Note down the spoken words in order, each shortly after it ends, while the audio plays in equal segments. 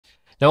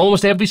Now,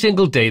 almost every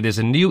single day, there's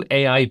a new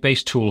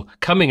AI-based tool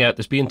coming out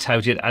that's being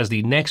touted as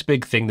the next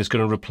big thing that's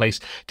going to replace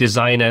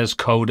designers,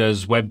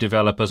 coders, web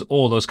developers,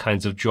 all those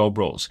kinds of job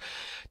roles.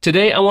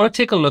 Today, I want to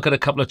take a look at a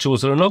couple of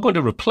tools that are not going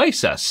to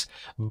replace us,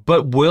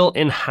 but will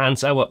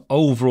enhance our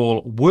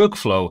overall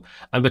workflow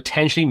and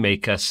potentially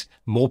make us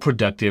more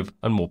productive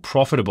and more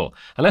profitable.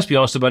 And let's be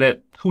honest about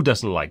it, who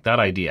doesn't like that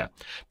idea?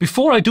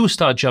 Before I do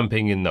start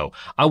jumping in though,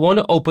 I want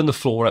to open the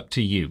floor up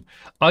to you.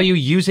 Are you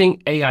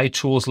using AI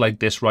tools like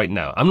this right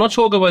now? I'm not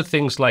talking about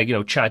things like,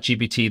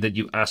 ChatGPT that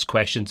you ask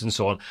questions and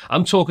so on.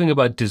 I'm talking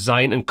about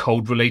design and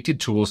code related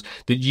tools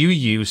that you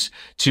use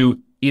to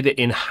either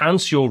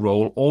enhance your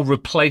role or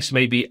replace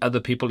maybe other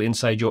people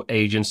inside your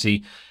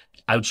agency,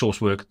 outsource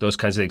work, those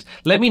kinds of things.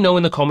 Let me know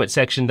in the comment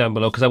section down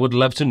below because I would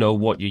love to know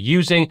what you're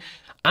using.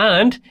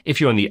 And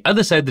if you're on the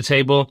other side of the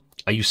table,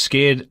 are you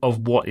scared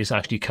of what is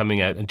actually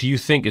coming out? And do you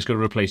think it's going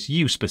to replace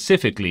you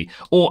specifically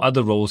or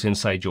other roles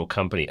inside your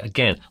company?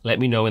 Again, let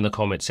me know in the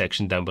comment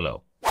section down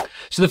below.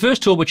 So the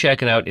first tool we're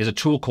checking out is a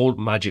tool called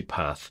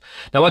Magicpath.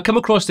 Now, I come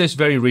across this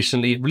very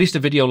recently, released a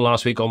video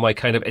last week on my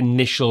kind of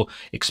initial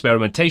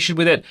experimentation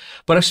with it,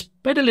 but I've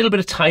spent a little bit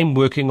of time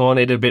working on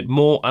it a bit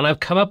more, and I've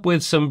come up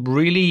with some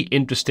really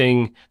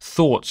interesting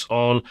thoughts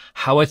on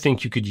how I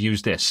think you could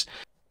use this.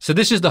 So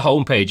this is the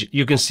home page.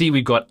 You can see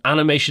we've got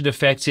animation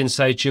effects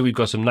inside here. We've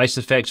got some nice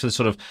effects for the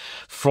sort of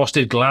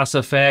frosted glass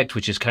effect,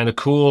 which is kind of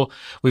cool.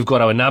 We've got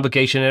our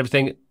navigation and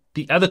everything.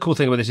 The other cool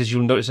thing about this is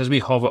you'll notice as we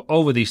hover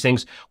over these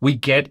things, we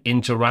get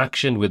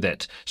interaction with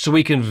it. So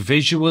we can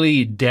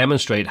visually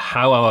demonstrate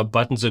how our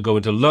buttons are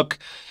going to look.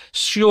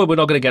 Sure, we're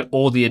not going to get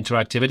all the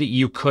interactivity.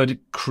 You could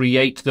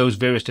create those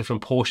various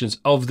different portions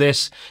of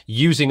this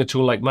using a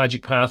tool like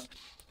Magicpath.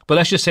 But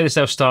let's just say this is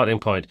our starting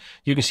point.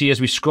 You can see as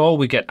we scroll,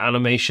 we get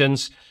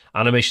animations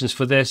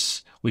for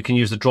this. We can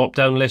use the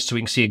drop-down list so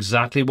we can see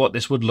exactly what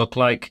this would look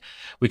like.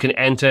 We can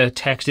enter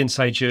text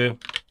inside here.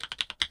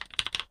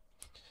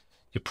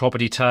 Your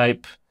property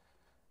type,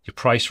 your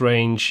price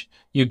range.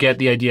 You get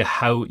the idea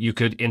how you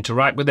could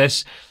interact with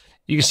this.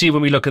 You can see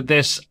when we look at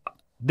this,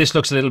 this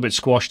looks a little bit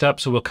squashed up,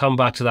 so we'll come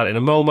back to that in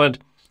a moment.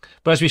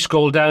 But as we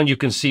scroll down, you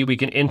can see we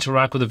can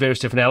interact with the various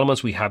different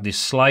elements. We have these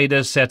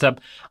sliders set up.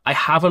 I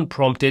haven't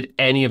prompted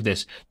any of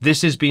this.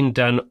 This has been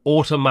done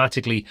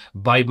automatically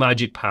by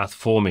Magicpath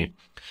for me.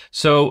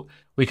 So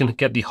we can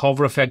get the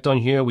hover effect on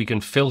here. We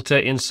can filter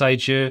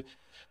inside here.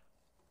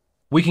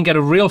 We can get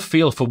a real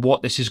feel for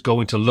what this is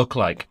going to look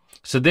like.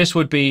 So this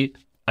would be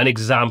an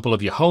example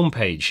of your home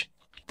page.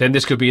 Then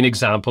this could be an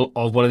example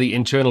of one of the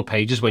internal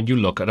pages when you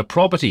look at a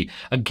property.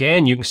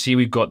 Again, you can see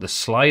we've got the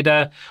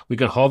slider. We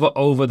can hover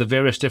over the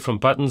various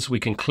different buttons.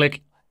 We can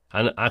click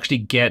and actually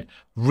get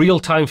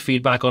real-time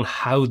feedback on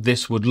how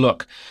this would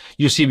look.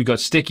 You see we've got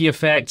sticky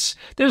effects.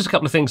 There's a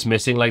couple of things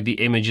missing, like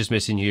the image is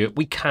missing here.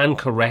 We can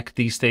correct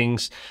these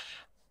things.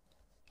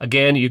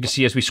 Again, you can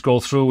see as we scroll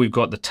through, we've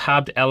got the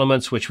tabbed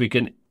elements, which we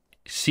can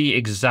see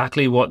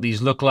exactly what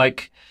these look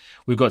like.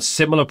 We've got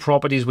similar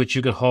properties which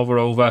you can hover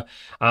over,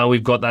 and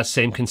we've got that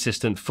same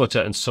consistent footer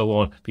and so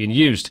on being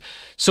used.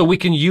 So we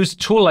can use a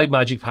tool like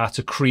Magicpath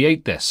to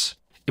create this.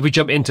 If we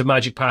jump into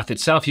Magicpath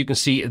itself, you can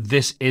see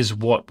this is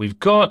what we've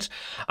got.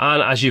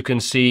 And as you can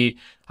see,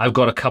 I've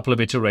got a couple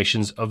of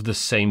iterations of the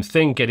same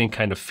thing, getting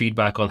kind of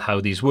feedback on how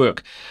these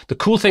work. The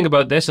cool thing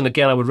about this, and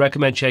again, I would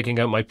recommend checking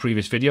out my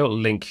previous video,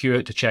 link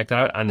here to check that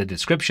out and the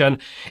description,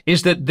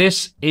 is that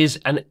this is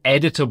an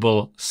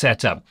editable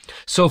setup.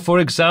 So for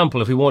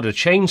example, if we want to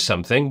change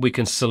something, we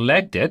can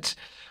select it.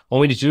 All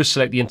we need to do is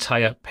select the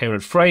entire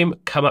parent frame,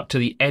 come up to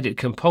the edit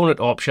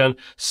component option,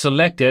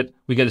 select it.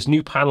 We get this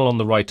new panel on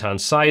the right-hand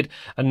side,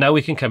 and now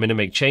we can come in and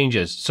make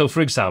changes. So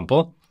for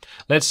example,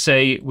 let's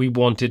say we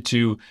wanted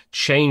to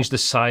change the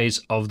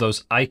size of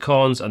those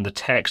icons and the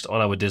text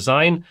on our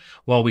design.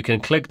 Well, we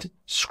can click,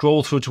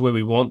 scroll through to where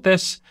we want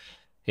this,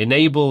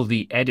 enable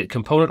the edit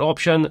component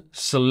option,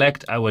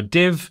 select our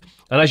div,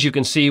 and as you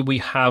can see, we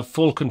have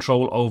full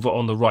control over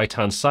on the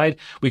right-hand side.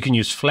 We can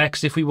use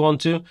flex if we want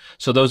to.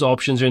 So those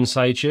options are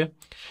inside here.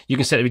 You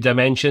can set your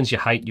dimensions,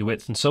 your height, your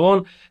width, and so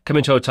on. Come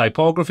into our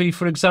typography,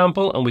 for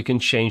example, and we can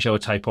change our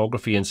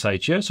typography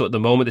inside here. So at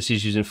the moment, this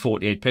is using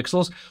 48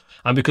 pixels.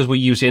 And because we're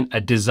using a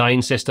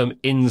design system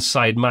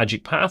inside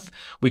Magicpath,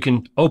 we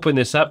can open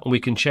this up and we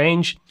can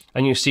change.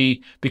 And you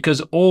see,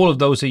 because all of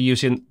those are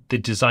using the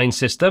design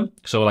system,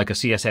 so like a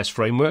CSS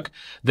framework,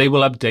 they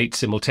will update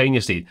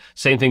simultaneously.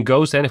 Same thing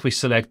goes then if we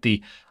select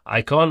the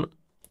icon,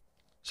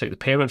 select the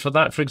parent for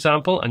that, for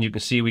example, and you can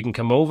see we can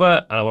come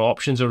over, and our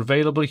options are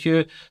available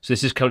here. So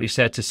this is currently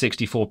set to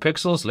 64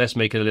 pixels. Let's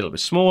make it a little bit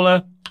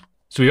smaller.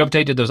 So we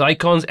updated those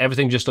icons.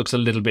 Everything just looks a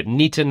little bit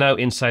neater now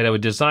inside our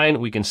design.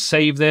 We can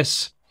save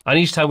this. And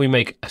each time we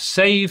make a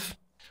save,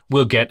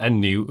 we'll get a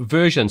new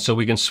version. So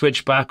we can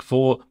switch back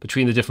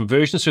between the different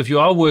versions. So if you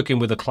are working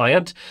with a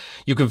client,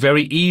 you can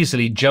very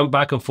easily jump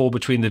back and forth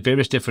between the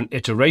various different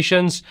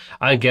iterations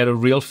and get a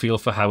real feel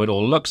for how it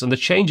all looks and the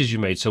changes you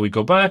made. So we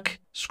go back,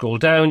 scroll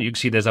down, you can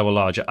see there's our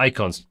larger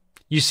icons.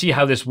 you see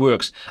how this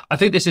works. I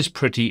think this is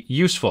pretty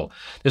useful.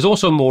 There's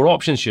also more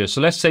options here.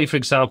 So let's say, for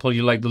example,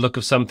 you like the look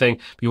of something,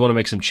 but you want to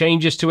make some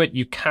changes to it.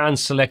 You can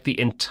select the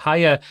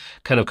entire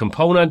kind of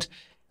component,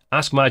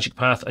 ask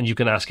Magicpath, and you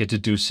can ask it to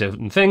do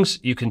certain things.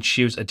 You can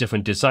choose a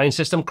different design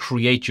system,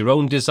 create your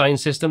own design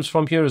systems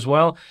from here as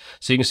well.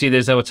 So you can see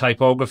there's our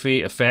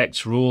typography,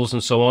 effects, rules,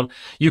 and so on.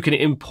 You can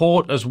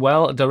import as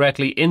well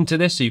directly into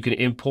this. So you can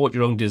import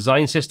your own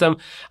design system,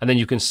 and then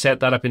you can set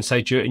that up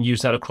inside here and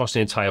use that across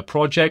the entire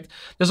project.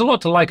 There's a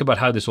lot to like about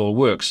how this all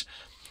works.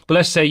 But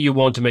let's say you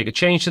want to make a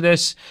change to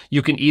this.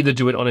 You can either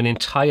do it on an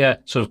entire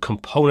sort of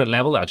component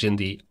level, as in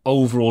the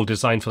overall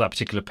design for that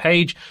particular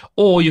page,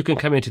 or you can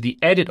come into the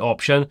edit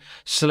option,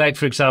 select,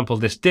 for example,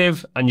 this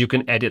div, and you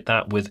can edit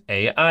that with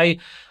AI,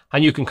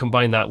 and you can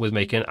combine that with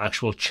making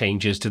actual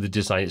changes to the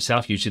design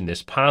itself using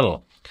this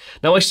panel.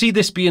 Now, I see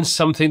this being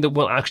something that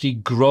will actually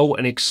grow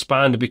and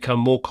expand and become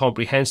more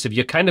comprehensive.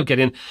 You're kind of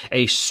getting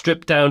a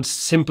stripped down,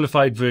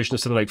 simplified version of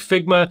something like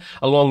Figma,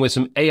 along with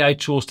some AI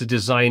tools to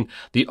design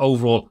the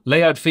overall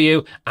layout for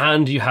you.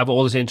 And you have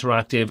all this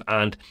interactive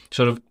and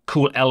sort of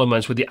cool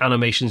elements with the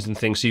animations and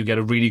things, so you get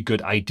a really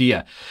good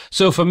idea.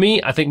 So for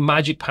me, I think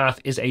Magicpath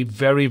is a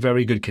very,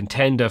 very good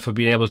contender for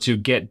being able to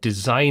get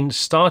design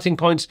starting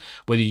points,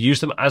 whether you use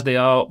them as they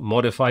are,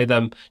 modify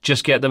them,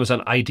 just get them as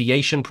an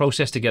ideation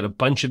process to get a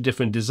bunch of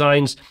different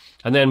designs,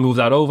 and then move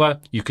that over.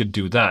 You could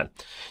do that.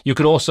 You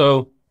can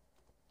also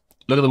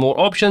look at the more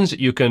options.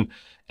 You can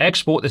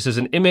export this as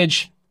an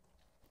image.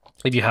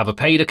 If you have a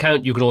paid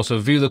account, you can also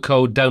view the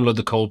code, download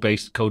the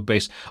code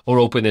base, or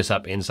open this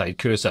up inside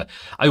Cursor.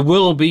 I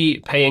will be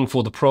paying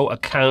for the Pro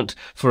account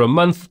for a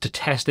month to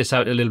test this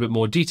out in a little bit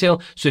more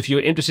detail. So if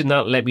you're interested in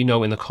that, let me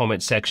know in the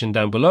comment section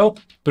down below.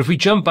 But if we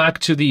jump back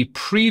to the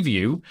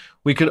preview,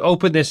 we can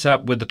open this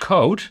up with the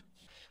code,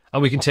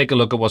 and we can take a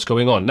look at what's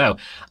going on. Now,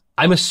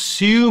 I'm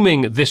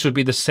assuming this would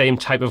be the same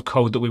type of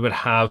code that we would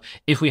have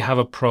if we have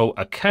a Pro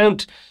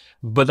account,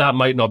 but that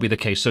might not be the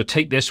case. So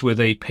take this with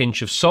a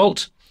pinch of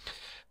salt.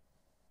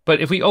 But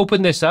if we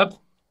open this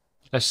up,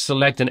 let's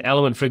select an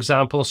element, for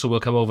example. So we'll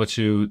come over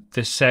to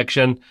this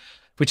section.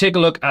 If we take a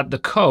look at the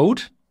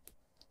code,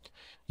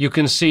 you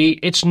can see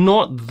it's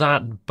not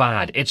that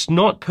bad. It's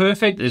not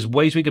perfect. There's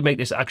ways we can make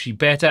this actually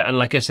better. And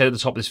like I said at the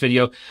top of this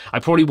video, I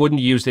probably wouldn't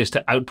use this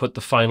to output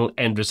the final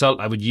end result.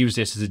 I would use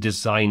this as a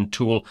design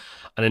tool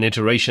and an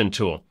iteration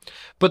tool.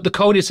 But the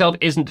code itself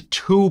isn't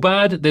too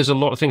bad. There's a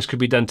lot of things could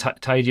be done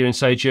tidier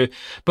inside here.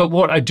 But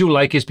what I do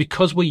like is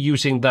because we're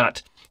using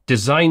that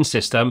design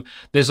system,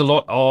 there's a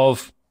lot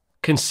of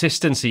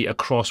consistency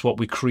across what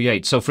we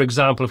create. So for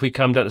example, if we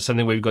come down to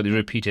something where we've got the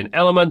repeating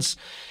elements,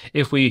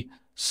 if we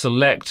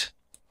select,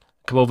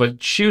 come over,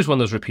 choose one of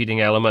those repeating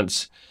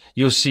elements,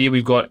 you'll see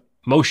we've got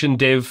motion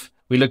div.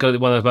 We look at the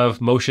one above,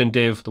 motion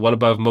div, the one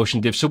above,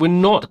 motion div. So we're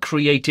not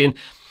creating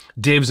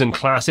divs and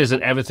classes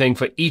and everything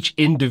for each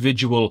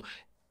individual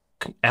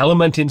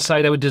element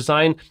inside our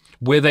design,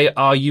 where they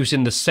are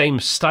using the same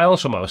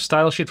styles from our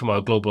style sheet, from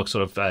our global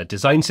sort of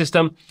design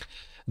system.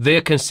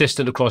 They're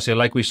consistent across here,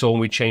 like we saw when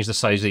we changed the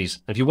size of these.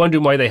 And if you're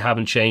wondering why they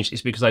haven't changed,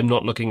 it's because I'm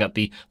not looking at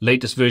the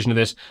latest version of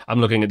this.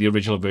 I'm looking at the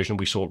original version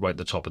we saw right at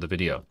the top of the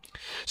video.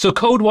 So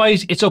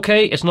code-wise, it's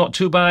okay. It's not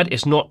too bad.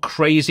 It's not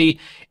crazy.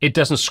 It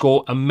doesn't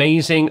score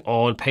amazing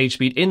on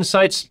PageSpeed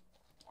Insights.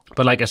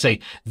 But like I say,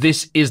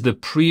 this is the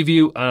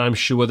preview, and I'm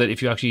sure that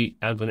if you actually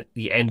have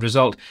the end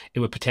result, it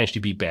would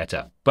potentially be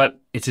better. But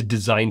it's a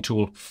design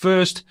tool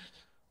first.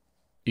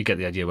 You get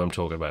the idea what I'm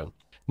talking about.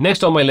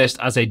 Next on my list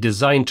as a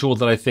design tool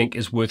that I think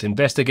is worth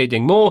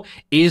investigating more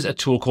is a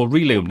tool called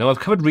Relume. Now, I've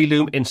covered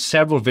Relume in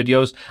several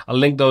videos. I'll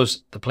link the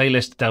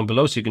playlist down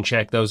below so you can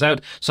check those out.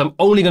 So I'm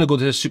only going to go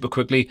to this super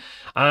quickly.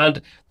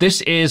 And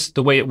this is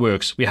the way it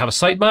works. We have a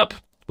sitemap,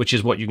 which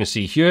is what you can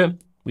see here.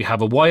 We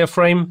have a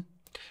wireframe,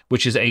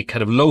 which is a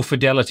kind of low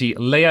fidelity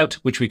layout,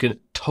 which we can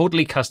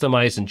totally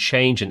customize and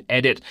change and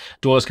edit,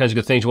 do all those kinds of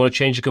good things. You want to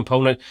change a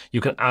component,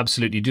 you can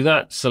absolutely do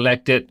that.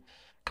 Select it,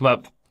 come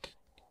up,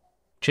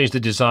 change the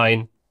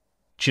design,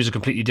 choose a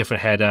completely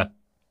different header.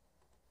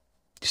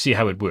 You see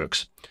how it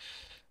works.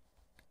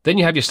 Then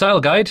you have your style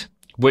guide,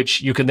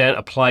 which you can then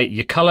apply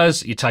your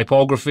colors, your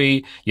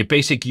typography, your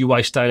basic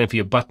UI styling for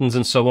your buttons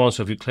and so on.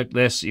 So if you click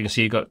this, you can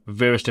see you've got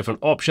various different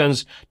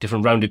options,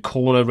 different rounded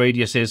corner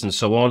radiuses and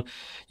so on.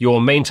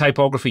 Your main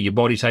typography, your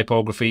body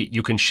typography,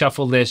 you can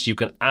shuffle this, you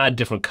can add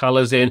different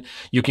colors in,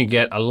 you can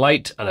get a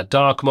light and a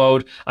dark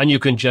mode, and you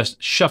can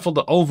just shuffle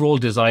the overall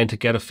design to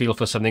get a feel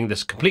for something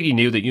that's completely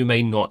new that you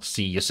may not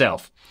see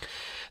yourself.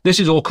 This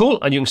is all cool,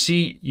 and you can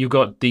see you've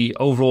got the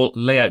overall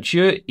layout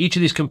here. Each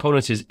of these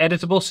components is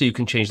editable, so you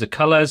can change the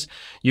colors.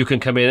 You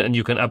can come in and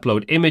you can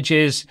upload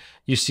images.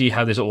 You see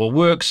how this all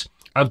works.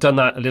 I've done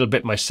that a little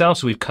bit myself,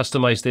 so we've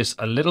customized this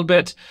a little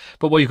bit.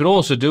 But what you can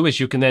also do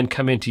is you can then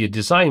come into your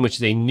design, which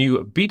is a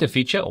new beta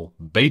feature, or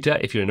beta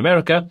if you're in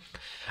America.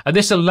 And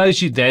this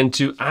allows you then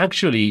to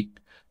actually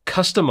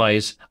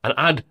customize and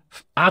add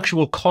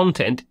actual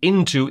content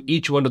into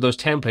each one of those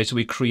templates that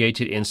we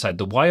created inside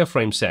the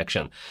wireframe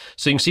section.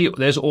 So you can see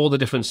there's all the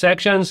different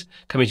sections.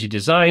 Come into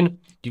design.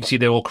 You can see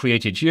they're all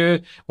created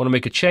here. Want to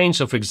make a change.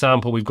 So for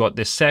example, we've got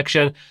this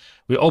section.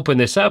 We open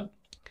this up.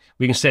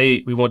 We can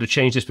say we want to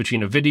change this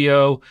between a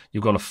video,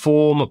 you've got a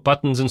form,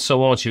 buttons, and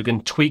so on. So you can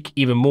tweak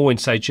even more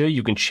inside here.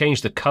 You can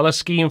change the color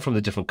scheme from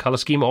the different color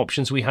scheme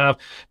options we have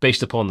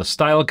based upon the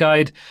style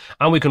guide.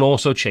 And we can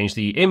also change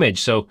the image.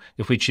 So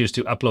if we choose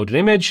to upload an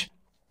image,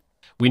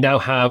 we now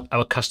have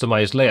our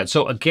customized layout.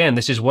 So again,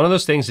 this is one of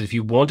those things that if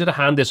you wanted to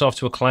hand this off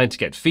to a client to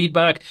get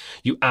feedback,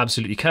 you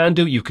absolutely can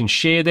do. You can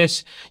share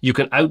this. You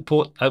can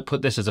output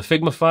this as a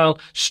Figma file,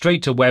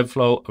 straight to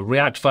Webflow, a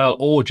React file,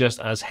 or just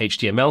as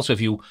HTML. So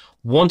if you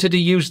wanted to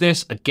use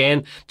this,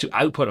 again, to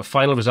output a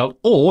final result,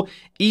 or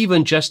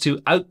even just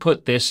to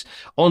output this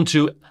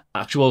onto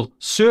actual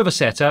server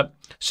setup,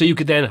 so you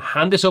could then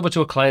hand this over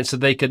to a client so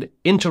they could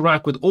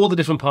interact with all the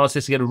different parts of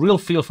this to get a real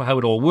feel for how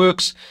it all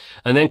works,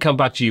 and then come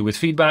back to you with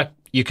feedback.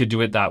 You could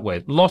do it that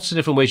way. Lots of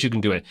different ways you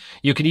can do it.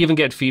 You can even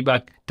get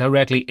feedback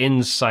directly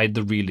inside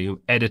the Relume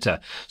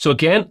editor. So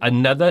again,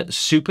 another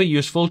super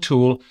useful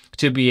tool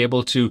to be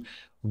able to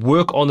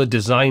work on the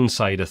design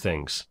side of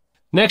things.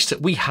 Next,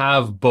 we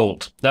have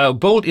Bolt. Now,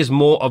 Bolt is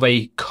more of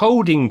a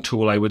coding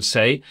tool, I would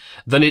say,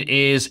 than it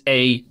is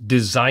a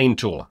design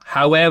tool.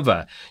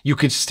 However, you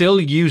could still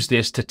use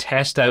this to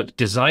test out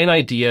design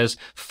ideas,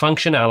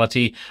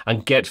 functionality,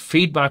 and get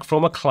feedback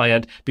from a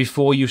client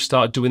before you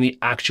start doing the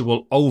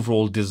actual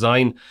overall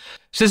design.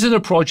 So this is a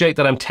project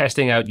that I'm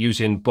testing out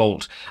using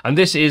Bolt. And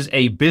this is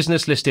a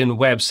business listing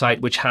website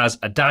which has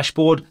a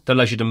dashboard that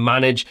allows you to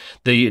manage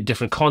the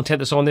different content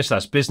that's on this.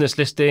 That's business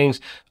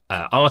listings,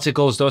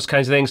 articles, those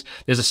kinds of things.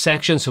 There's a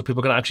section so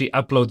people can actually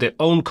upload their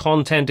own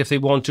content if they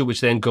want to,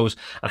 which then goes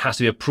and has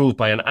to be approved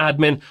by an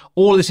admin.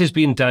 All this is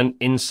being done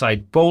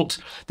inside Bolt.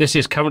 This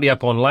is currently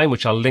up online,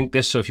 which I'll link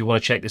this. So if you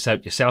want to check this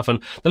out yourself, and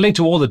the link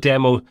to all the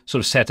demo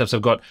sort of setups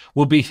I've got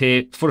will be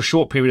here for a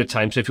short period of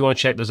time. So if you want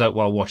to check those out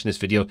while watching this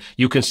video,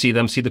 you can see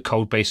them, see the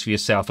code base for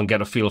yourself and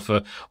get a feel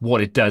for what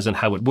it does and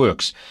how it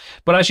works.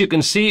 But as you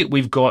can see,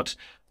 we've got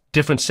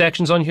different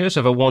sections on here.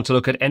 So if I want to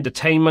look at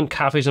entertainment,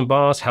 cafes and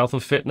bars, health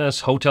and fitness,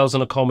 hotels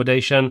and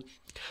accommodation,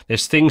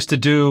 there's things to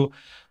do,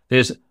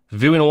 there's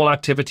viewing all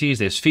activities,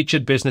 there's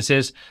featured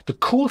businesses. The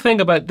cool thing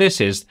about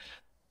this is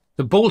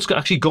the Bolt's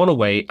actually gone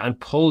away and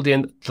pulled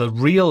in the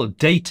real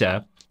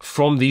data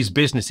from these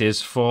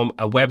businesses from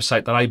a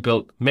website that I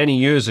built many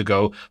years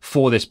ago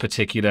for this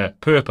particular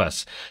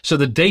purpose. So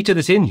the data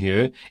that's in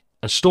here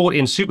and stored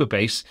in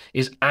Supabase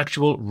is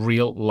actual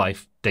real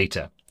life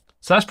data.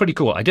 So that's pretty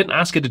cool. I didn't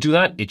ask it to do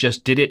that. It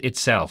just did it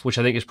itself, which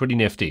I think is pretty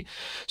nifty.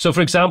 So for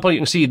example, you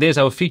can see there's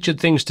our featured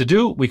things to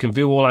do. We can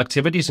view all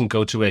activities and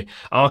go to a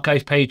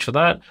archive page for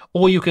that.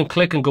 Or you can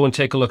click and go and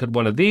take a look at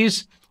one of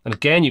these. And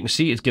again, you can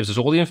see it gives us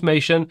all the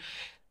information.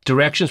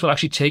 Directions will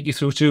actually take you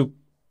through to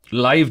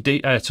live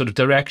sort of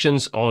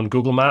directions on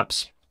Google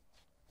Maps.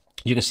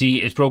 You can see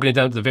it's broken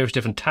down to the various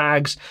different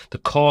tags, the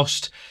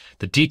cost,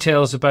 the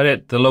details about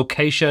it, the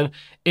location.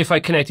 If I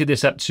connected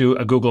this up to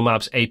a Google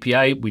Maps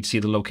API, we'd see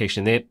the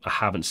location there. I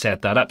haven't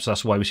set that up, so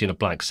that's why we're seeing a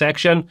blank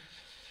section.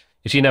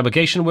 You see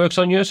navigation works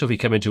on here. So if we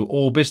come into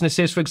all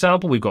businesses, for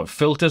example, we've got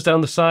filters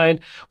down the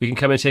side. We can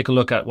come and take a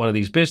look at one of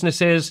these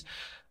businesses.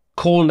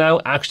 Call now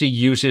actually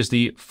uses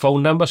the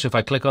phone number. So if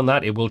I click on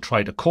that, it will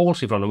try to call.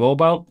 So if you're on a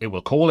mobile, it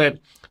will call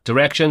it.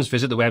 Directions,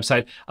 visit the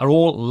website are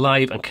all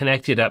live and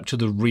connected up to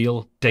the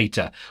real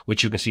data,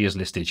 which you can see is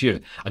listed here.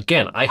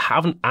 Again, I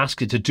haven't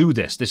asked it to do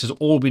this. This has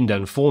all been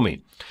done for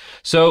me.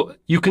 So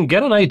you can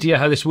get an idea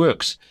how this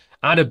works.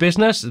 Add a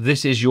business.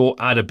 This is your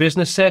add a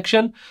business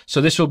section.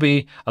 So this will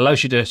be,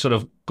 allows you to sort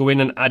of go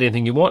in and add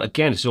anything you want.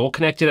 Again, it's all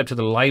connected up to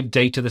the live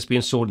data that's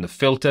being stored in the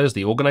filters,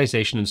 the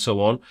organization, and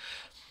so on.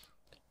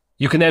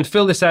 You can then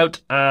fill this out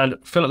and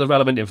fill out the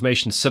relevant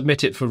information,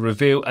 submit it for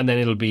review, and then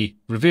it'll be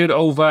reviewed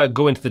over,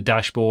 go into the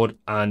dashboard,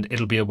 and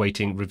it'll be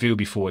awaiting review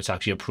before it's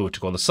actually approved to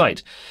go on the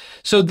site.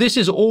 So this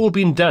has all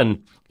been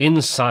done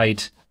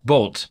inside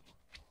Bolt.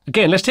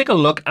 Again, let's take a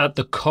look at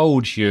the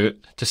code here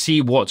to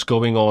see what's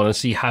going on and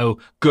see how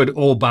good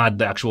or bad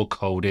the actual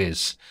code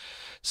is.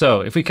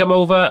 So if we come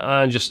over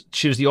and just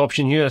choose the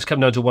option here, let's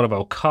come down to one of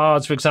our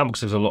cards, for example,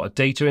 because there's a lot of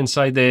data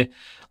inside there.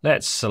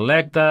 Let's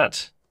select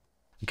that.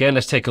 Again,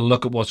 let's take a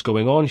look at what's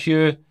going on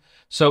here.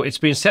 So it's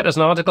been set as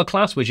an article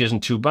class, which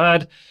isn't too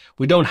bad.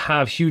 We don't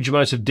have huge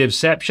amounts of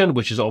divception,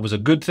 which is always a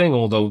good thing,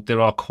 although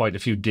there are quite a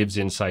few divs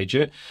inside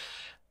here.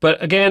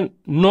 But again,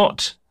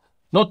 not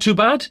too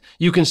bad.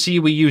 You can see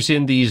we're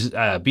using these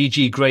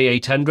BG Grey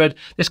 800.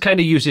 This kind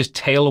of uses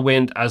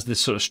Tailwind as this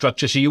sort of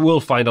structure. So you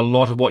will find a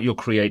lot of what you'll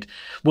create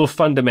will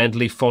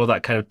fundamentally follow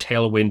that kind of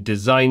Tailwind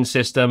design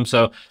system.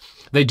 So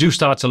they do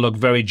start to look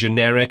very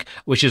generic,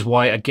 which is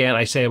why, again,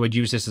 I say I would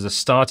use this as a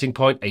starting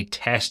point, a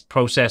test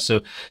process.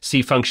 So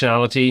see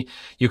functionality,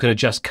 you can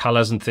adjust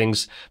colors and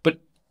things. But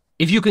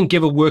if you can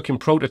give a working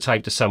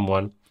prototype to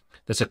someone,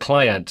 that's a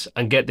client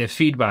and get their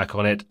feedback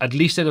on it, at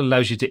least it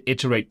allows you to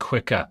iterate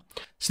quicker.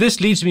 So this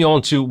leads me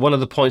on to one of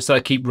the points that I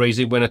keep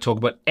raising when I talk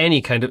about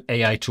any kind of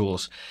AI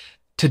tools.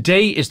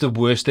 Today is the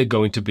worst they're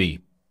going to be.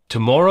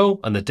 Tomorrow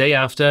and the day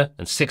after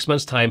and 6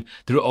 months' time,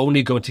 they're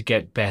only going to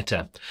get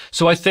better.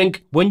 So I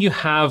think when you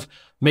have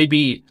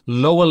maybe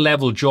lower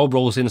level job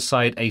roles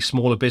inside a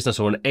smaller business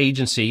or an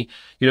agency,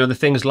 you know, the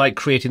things like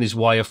creating these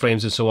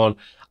wireframes and so on,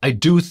 I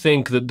do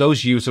think that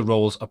those user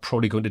roles are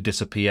probably going to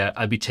disappear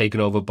and be taken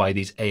over by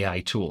these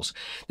AI tools.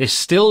 There's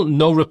still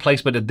no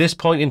replacement at this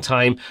point in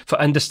time for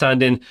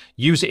understanding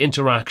user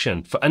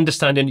interaction, for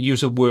understanding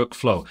user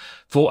workflow,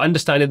 for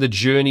understanding the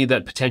journey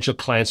that potential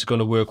clients are going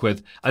to work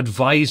with,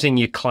 advising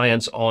your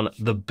clients on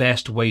the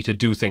best way to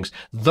do things.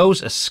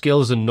 Those are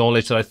skills and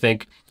knowledge that I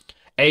think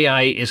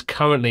AI is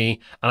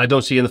currently, and I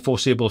don't see in the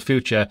foreseeable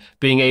future,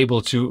 being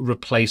able to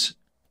replace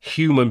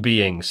human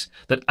beings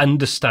that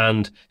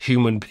understand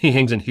human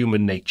beings and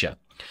human nature.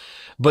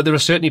 But there are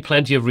certainly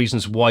plenty of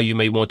reasons why you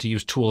may want to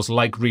use tools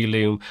like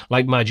Relume,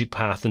 like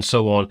Magicpath and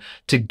so on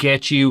to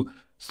get you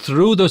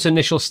through those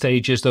initial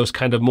stages, those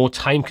kind of more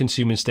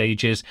time-consuming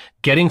stages,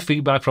 getting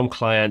feedback from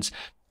clients.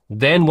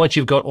 Then once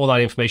you've got all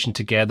that information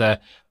together,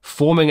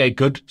 forming a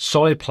good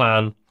solid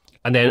plan,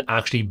 and then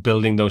actually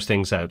building those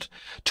things out.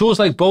 Tools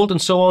like Bolt and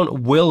so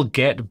on will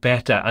get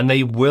better and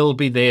they will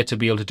be there to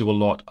be able to do a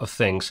lot of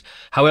things.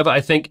 However,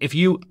 I think if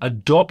you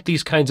adopt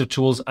these kinds of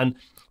tools and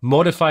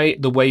modify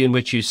the way in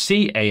which you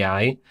see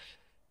AI,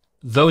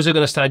 those are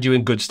going to stand you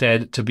in good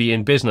stead to be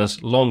in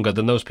business longer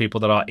than those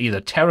people that are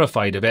either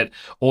terrified of it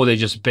or they're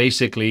just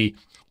basically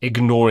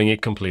ignoring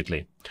it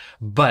completely.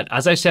 But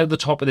as I said at the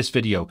top of this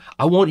video,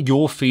 I want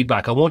your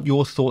feedback. I want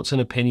your thoughts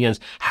and opinions,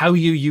 how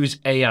you use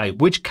AI,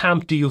 which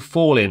camp do you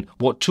fall in,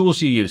 what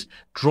tools you use.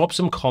 Drop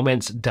some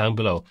comments down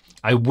below.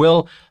 I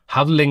will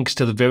have links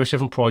to the various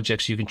different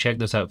projects so you can check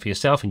those out for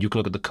yourself and you can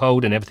look at the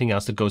code and everything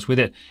else that goes with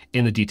it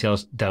in the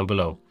details down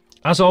below.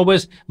 As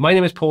always, my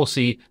name is Paul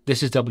C.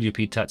 This is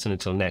WPTuts, and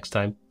until next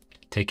time,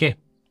 take care.